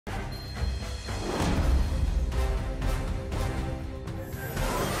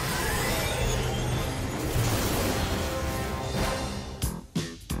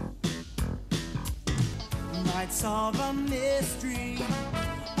might solve a mystery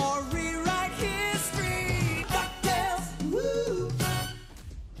or rewrite history. DuckTales, woo!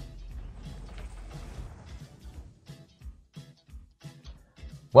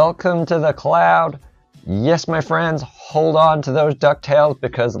 Welcome to the cloud. Yes, my friends, hold on to those DuckTales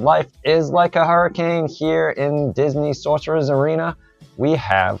because life is like a hurricane here in Disney Sorcerer's Arena. We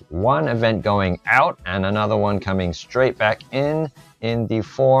have one event going out and another one coming straight back in the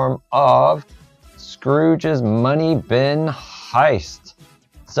form of Scrooge's Money Bin Heist.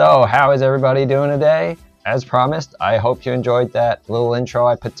 So, how is everybody doing today? As promised, I hope you enjoyed that little intro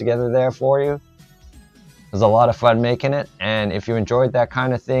I put together there for you. It was a lot of fun making it, and if you enjoyed that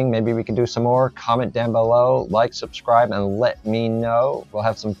kind of thing, maybe we can do some more. Comment down below, like, subscribe, and let me know. We'll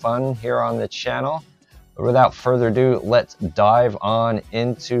have some fun here on the channel. But without further ado, let's dive on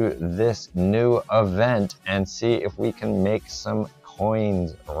into this new event and see if we can make some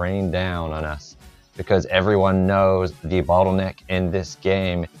coins rain down on us. Because everyone knows the bottleneck in this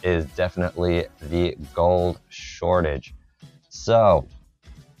game is definitely the gold shortage. So,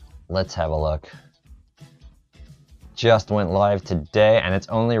 let's have a look. Just went live today and it's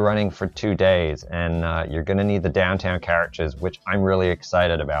only running for 2 days, and you're gonna need the downtown characters, which I'm really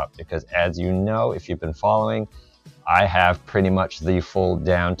excited about because, as you know, if you've been following, I have pretty much the full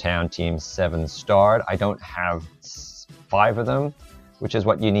downtown team 7-starred. I don't have 5 of them, which is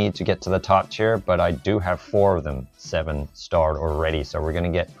what you need to get to the top tier, but I do have 4 of them 7-starred already, so we're gonna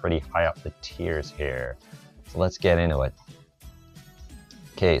get pretty high up the tiers here. So let's get into it.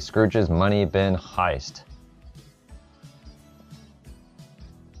 Okay, Scrooge's Money Bin Heist.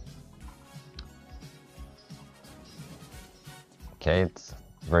 Okay, it's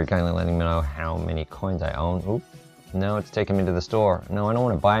very kindly letting me know how many coins I own. Oop, no, it's taking me to the store. No, I don't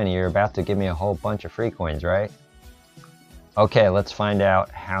want to buy any. You're about to give me a whole bunch of free coins, right? Okay, let's find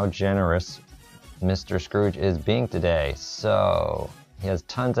out how generous Mr. Scrooge is being today. So, he has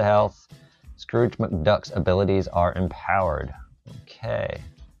tons of health. Scrooge McDuck's abilities are empowered. Okay.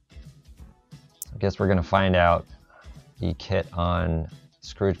 I guess we're going to find out the kit on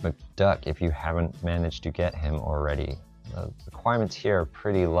Scrooge McDuck if you haven't managed to get him already. The requirements here are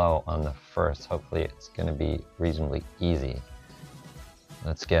pretty low on the first. Hopefully it's going to be reasonably easy.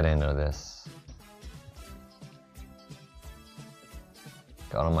 Let's get into this.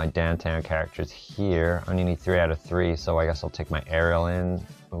 Got all my downtown characters here. I only need 3 out of 3, so I guess I'll take my Ariel in.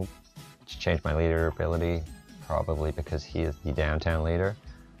 Oop, change my leader ability, probably because he is the downtown leader.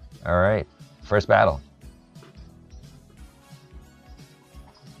 Alright, first battle.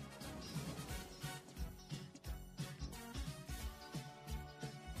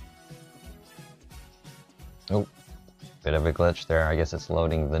 Oh, bit of a glitch there. I guess it's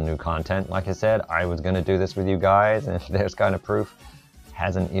loading the new content. Like I said, I was going to do this with you guys, and there's kind of proof.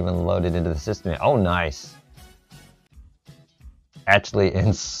 Hasn't even loaded into the system yet. Oh, nice. Actually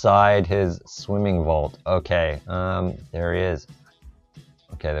inside his swimming vault. Okay, there he is.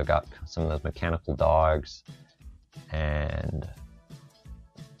 Okay, they've got some of those mechanical dogs and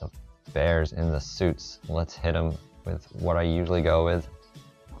the bears in the suits. Let's hit them with what I usually go with.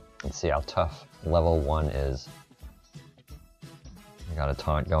 Let's see how tough level 1 is. I got a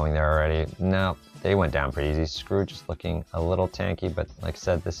taunt going there already. No, they went down pretty easy. Scrooge is looking a little tanky, but like I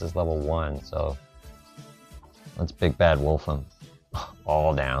said, this is level 1, so let's big bad wolf him.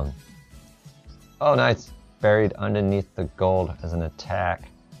 All down. Oh, nice. Buried underneath the gold as an attack.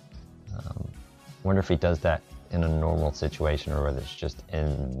 Wonder if he does that in a normal situation or whether it's just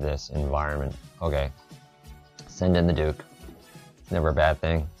in this environment. Okay. Send in the Duke. Never a bad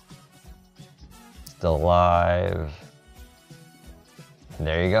thing. Still alive. And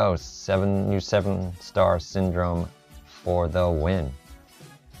there you go, new 7-star syndrome for the win.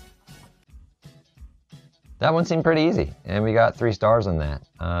 That one seemed pretty easy, and we got 3 stars on that.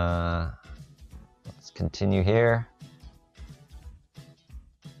 Let's continue here.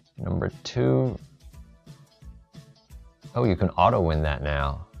 Number 2. Oh, you can auto win that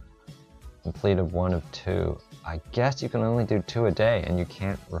now. Completed 1 of 2. I guess you can only do 2 a day, and you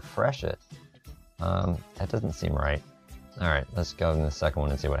can't refresh it. That doesn't seem right. Alright, let's go in the second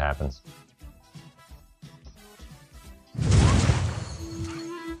one and see what happens.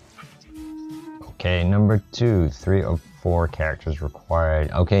 Okay, number 2, 3 of 4 characters required.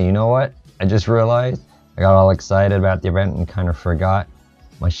 Okay, you know what? I just realized I got all excited about the event and kind of forgot.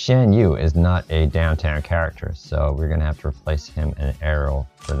 My Shan Yu is not a downtown character, so we're going to have to replace him and Ariel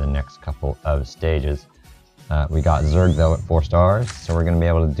for the next couple of stages. We got Zurg though at 4 stars, so we're going to be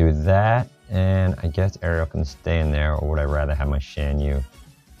able to do that. And I guess Ariel can stay in there, or would I rather have my Shan Yu?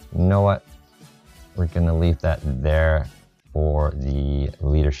 You know what? We're going to leave that there for the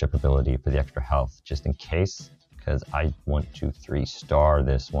leadership ability for the extra health, just in case because I want to 3-star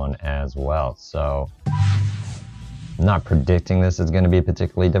this one as well. So I'm not predicting this is going to be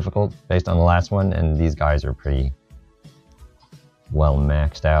particularly difficult based on the last one, and these guys are pretty well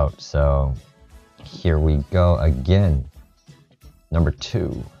maxed out. So here we go again. Number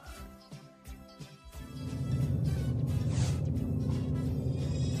 2.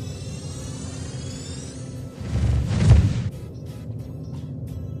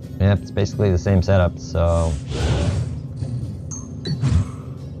 Yep, it's basically the same setup, so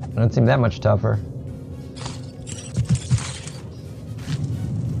it doesn't seem that much tougher.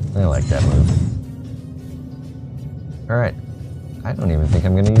 I like that move. Alright, I don't even think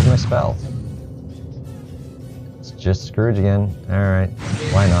I'm going to use my spell. It's just Scrooge again. Alright,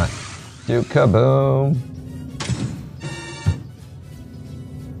 why not? Do kaboom!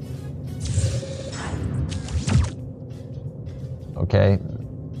 Okay.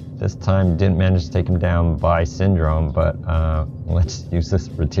 This time didn't manage to take him down by Syndrome, but let's use this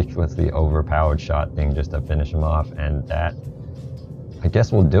ridiculously overpowered shot thing just to finish him off, and that, I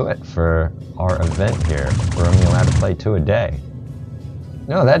guess, will do it for our event here. We're only allowed to play 2 a day.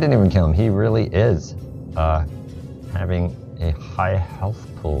 No, that didn't even kill him. He really is having a high health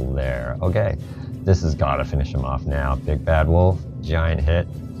pool there. Okay, this has got to finish him off now. Big Bad Wolf, giant hit,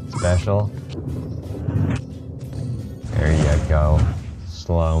 special. There you go.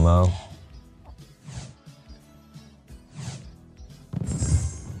 Slow-mo.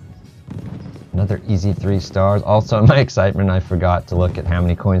 Another easy 3 stars. Also, in my excitement, I forgot to look at how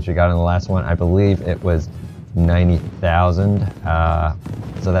many coins we got in the last one. I believe it was 90,000.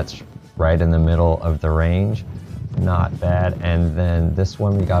 So that's right in the middle of the range. Not bad. And then this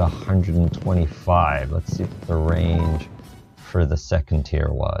one we got 125. Let's see what the range for the second tier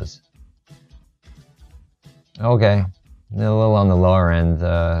was. Okay. A little on the lower end.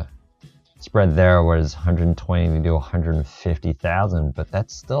 The spread there was 120 to 150,000, but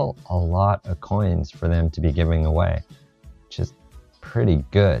that's still a lot of coins for them to be giving away, which is pretty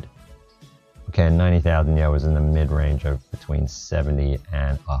good. Okay, 90,000, yeah, was in the mid-range of between 70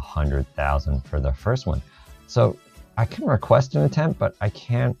 and 100,000 for the first one. So I can request an attempt, but I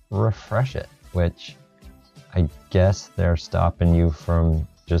can't refresh it, which I guess they're stopping you from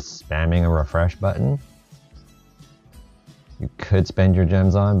just spamming a refresh button. You could spend your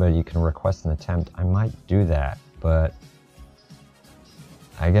gems on, but you can request an attempt. I might do that, but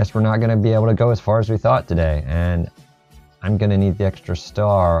I guess we're not going to be able to go as far as we thought today, and I'm going to need the extra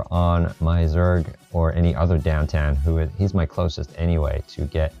star on my Zerg or any other downtown he's my closest anyway to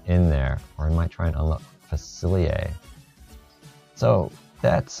get in there, or I might try and unlock Facilier. So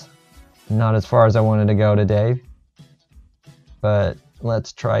that's not as far as I wanted to go today, but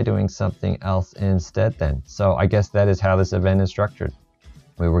let's try doing something else instead then. So I guess that is how this event is structured.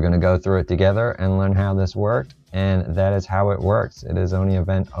 We were going to go through it together and learn how this worked, and that is how it works. It is only an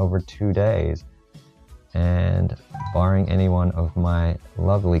event over 2 days, and barring anyone of my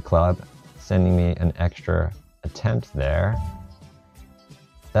lovely club sending me an extra attempt there,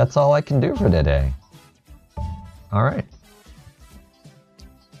 that's all I can do for today. Alright.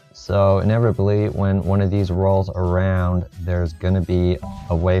 So inevitably, when one of these rolls around, there's going to be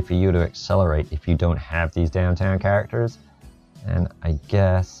a way for you to accelerate if you don't have these downtown characters. And I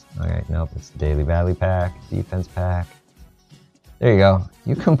guess, alright, nope, it's the Daily Valley pack, defense pack. There you go.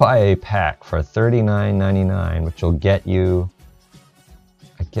 You can buy a pack for $39.99, which will get you,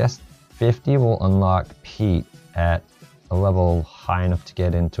 I guess 50 will unlock Pete at a level high enough to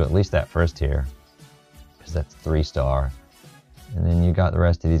get into at least that first tier, because that's 3-star. And then you got the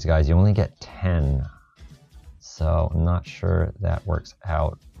rest of these guys. You only get 10. So I'm not sure that works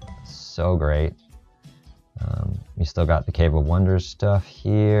out so great. You still got the Cave of Wonders stuff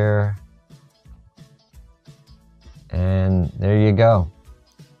here. And there you go.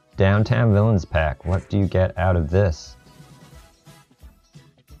 Downtown Villains pack. What do you get out of this?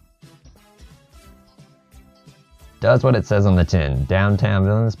 Does what it says on the tin. Downtown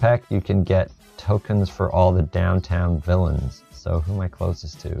Villains pack, you can get tokens for all the downtown villains. So who am I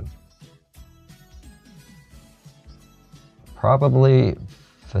closest to? Probably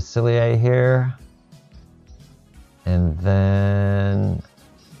Facilier here. And then,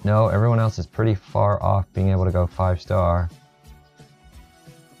 no, everyone else is pretty far off being able to go 5-star.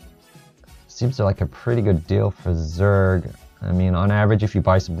 Seems like a pretty good deal for Zerg. I mean, on average, if you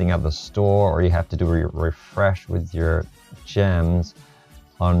buy something at the store or you have to do a refresh with your gems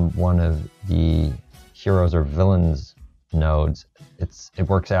on one of the heroes or villains nodes, it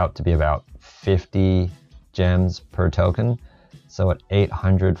works out to be about 50 gems per token. So at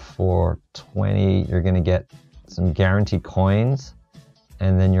 800 for 20, you're going to get some guaranteed coins,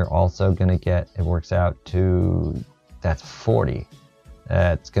 and then you're also gonna get, it works out to, that's 40.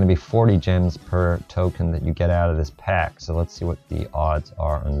 It's gonna be 40 gems per token that you get out of this pack. So let's see what the odds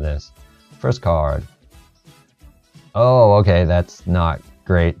are on this. First card. Oh, okay, that's not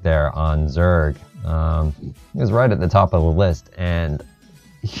great there on Zerg. He was right at the top of the list, and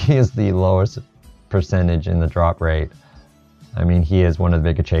he is the lowest percentage in the drop rate. I mean, he is one of the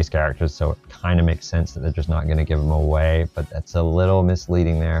bigger chase characters, so it kind of makes sense that they're just not going to give him away, but that's a little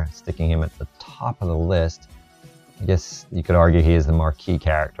misleading there, sticking him at the top of the list. I guess you could argue he is the marquee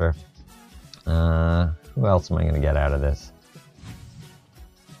character. Who else am I going to get out of this?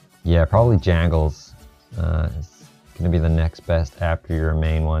 Yeah, probably Jangles. It's going to be the next best after your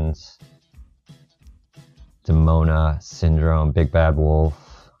main ones. Demona, Syndrome, Big Bad Wolf.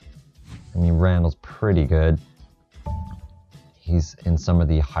 I mean, Randall's pretty good. He's in some of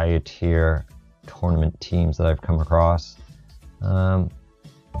the higher tier tournament teams that I've come across. You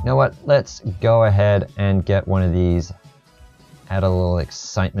know what? Let's go ahead and get one of these. Add a little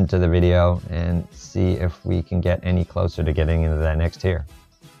excitement to the video and see if we can get any closer to getting into that next tier.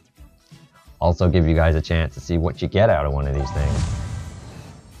 Also give you guys a chance to see what you get out of one of these things.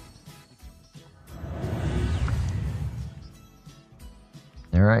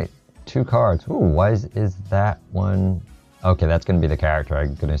 All right, 2 cards. Ooh, why is that one? Okay, that's going to be the character.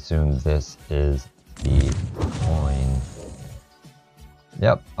 I'm going to assume this is the coin.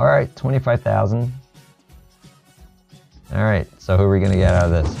 Yep, all right, 25,000. All right, so who are we going to get out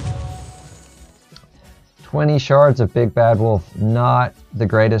of this? 20 shards of Big Bad Wolf. Not the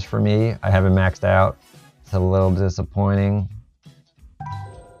greatest for me. I haven't maxed out. It's a little disappointing.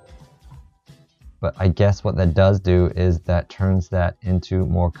 But I guess what that does do is that turns that into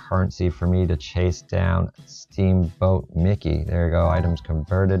more currency for me to chase down Steamboat Mickey. There you go, items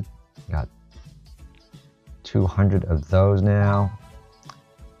converted. Got 200 of those now.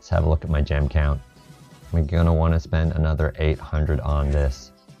 Let's have a look at my gem count. We're gonna wanna spend another 800 on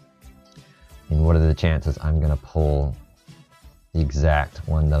this. And what are the chances I'm gonna pull the exact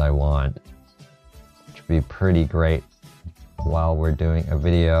one that I want? Which would be pretty great while we're doing a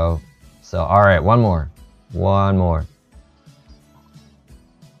video. So, all right, one more.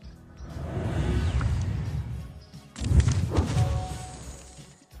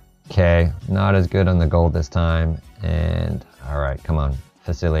 Okay, not as good on the gold this time. And, all right, come on,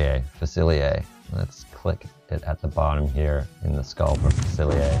 Facilier. Let's click it at the bottom here in the skull for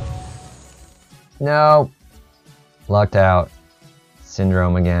Facilier. No, lucked out.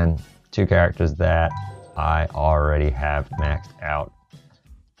 Syndrome again. 2 characters that I already have maxed out.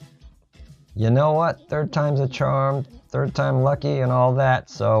 You know what? 3rd time's a charm, 3rd time lucky and all that,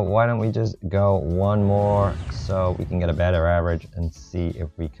 so why don't we just go one more so we can get a better average and see if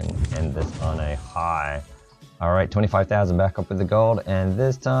we can end this on a high. All right, 25,000 back up with the gold, and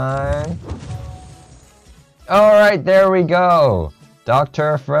this time... All right, there we go!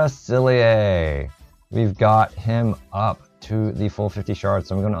 Dr. Facilier. We've got him up to the full 50 shards,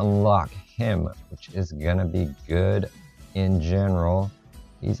 so I'm going to unlock him, which is going to be good in general.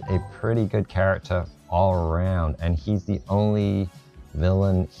 He's a pretty good character all around, and he's the only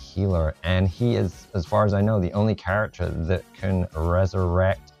villain healer, and he is, as far as I know, the only character that can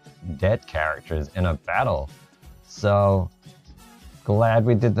resurrect dead characters in a battle. So, glad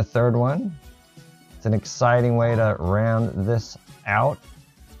we did the 3rd one. It's an exciting way to round this out.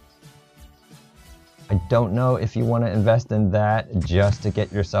 I don't know if you want to invest in that just to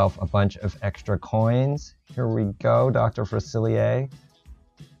get yourself a bunch of extra coins. Here we go, Dr. Facilier.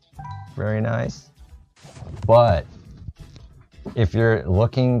 Very nice. But if you're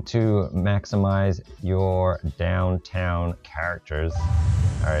looking to maximize your downtown characters,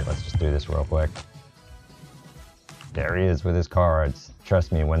 all right, let's just do this real quick. There he is with his cards.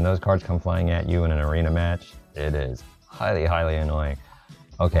 Trust me, when those cards come flying at you in an arena match, it is highly, highly annoying.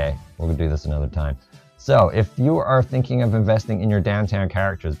 Okay, we'll do this another time. So if you are thinking of investing in your downtown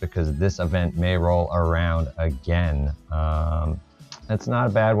characters because this event may roll around again, it's not a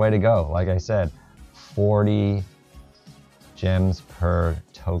bad way to go. Like I said, 40 gems per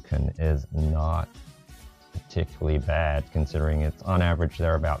token is not particularly bad, considering it's on average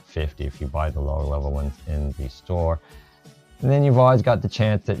they're about 50 if you buy the lower level ones in the store. And then you've always got the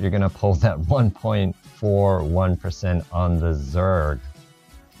chance that you're going to pull that 1.41% on the Zerg.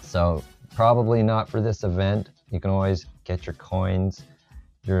 So probably not for this event. You can always get your coins.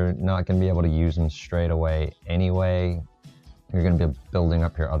 You're not going to be able to use them straight away anyway. You're going to be building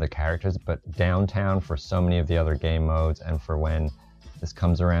up your other characters, but downtown for so many of the other game modes, and for when this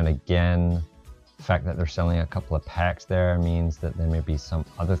comes around again, The fact that they're selling a couple of packs there means that there may be some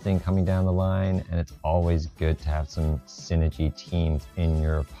other thing coming down the line, and it's always good to have some synergy teams in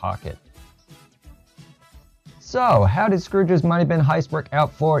your pocket. So, how did Scrooge's Money Bin Heist work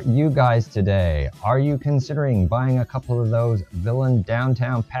out for you guys today? Are you considering buying a couple of those Villain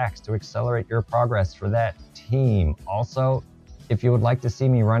Downtown packs to accelerate your progress for that team? Also, if you would like to see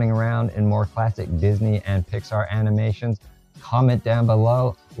me running around in more classic Disney and Pixar animations, comment down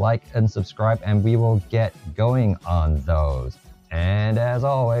below, like and subscribe, and we will get going on those. And as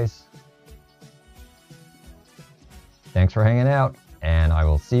always, thanks for hanging out, and I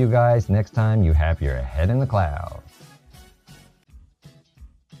will see you guys next time you have your head in the clouds.